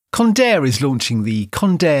Condair is launching the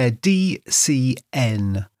Condair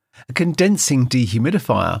DCN, a condensing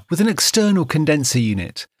dehumidifier with an external condenser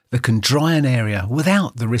unit that can dry an area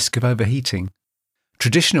without the risk of overheating.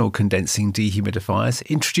 Traditional condensing dehumidifiers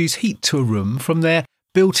introduce heat to a room from their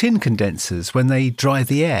built-in condensers when they dry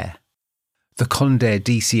the air. The Condair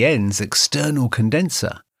DCN's external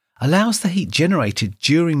condenser allows the heat generated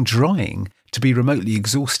during drying to be remotely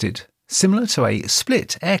exhausted, similar to a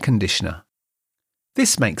split air conditioner.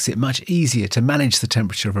 This makes it much easier to manage the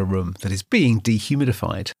temperature of a room that is being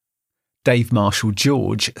dehumidified. Dave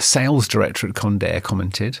Marshall-George, sales director at Condair,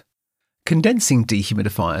 commented, "Condensing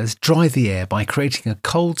dehumidifiers dry the air by creating a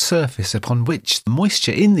cold surface upon which the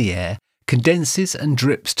moisture in the air condenses and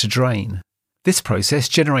drips to drain. This process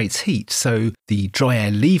generates heat, so the dry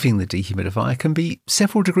air leaving the dehumidifier can be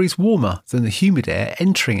several degrees warmer than the humid air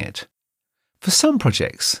entering it. For some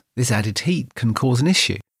projects, this added heat can cause an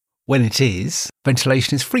issue. When it is,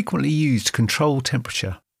 ventilation is frequently used to control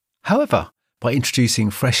temperature. However, by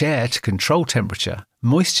introducing fresh air to control temperature,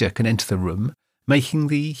 moisture can enter the room, making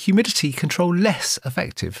the humidity control less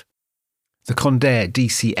effective. The Condair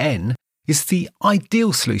DCN is the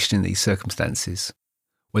ideal solution in these circumstances.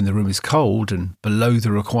 When the room is cold and below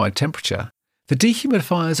the required temperature, the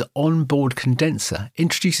dehumidifier's onboard condenser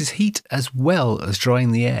introduces heat as well as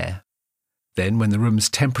drying the air. Then, when the room's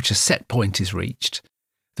temperature set point is reached,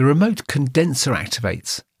 the remote condenser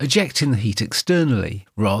activates, ejecting the heat externally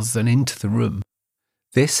rather than into the room.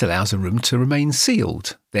 This allows a room to remain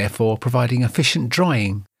sealed, therefore providing efficient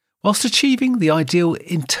drying, whilst achieving the ideal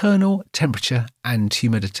internal temperature and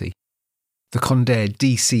humidity. The Condair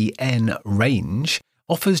DCN range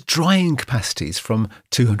offers drying capacities from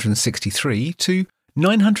 263 to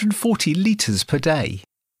 940 litres per day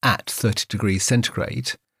at 30 degrees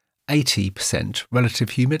centigrade, 80%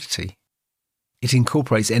 relative humidity. It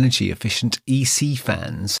incorporates energy-efficient EC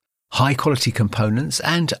fans, high-quality components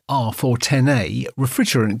and R410A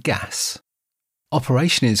refrigerant gas.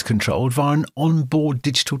 Operation is controlled via an onboard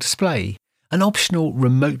digital display, an optional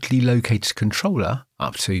remotely located controller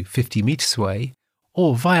up to 50 metres away,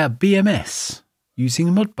 or via BMS using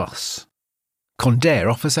Modbus.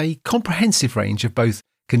 Condair offers a comprehensive range of both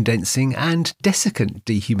condensing and desiccant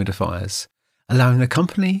dehumidifiers, allowing the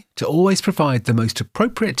company to always provide the most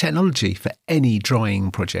appropriate technology for any drying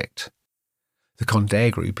project. The Condair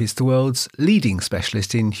Group is the world's leading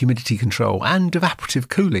specialist in humidity control and evaporative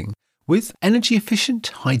cooling, with energy-efficient,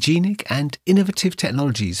 hygienic and innovative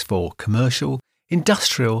technologies for commercial,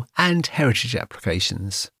 industrial and heritage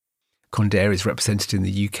applications. Condair is represented in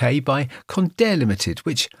the UK by Condair Limited,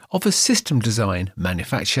 which offers system design,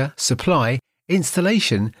 manufacture, supply,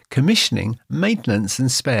 installation, commissioning, maintenance and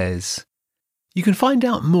spares. You can find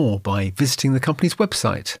out more by visiting the company's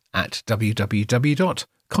website at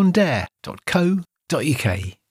www.condair.co.uk.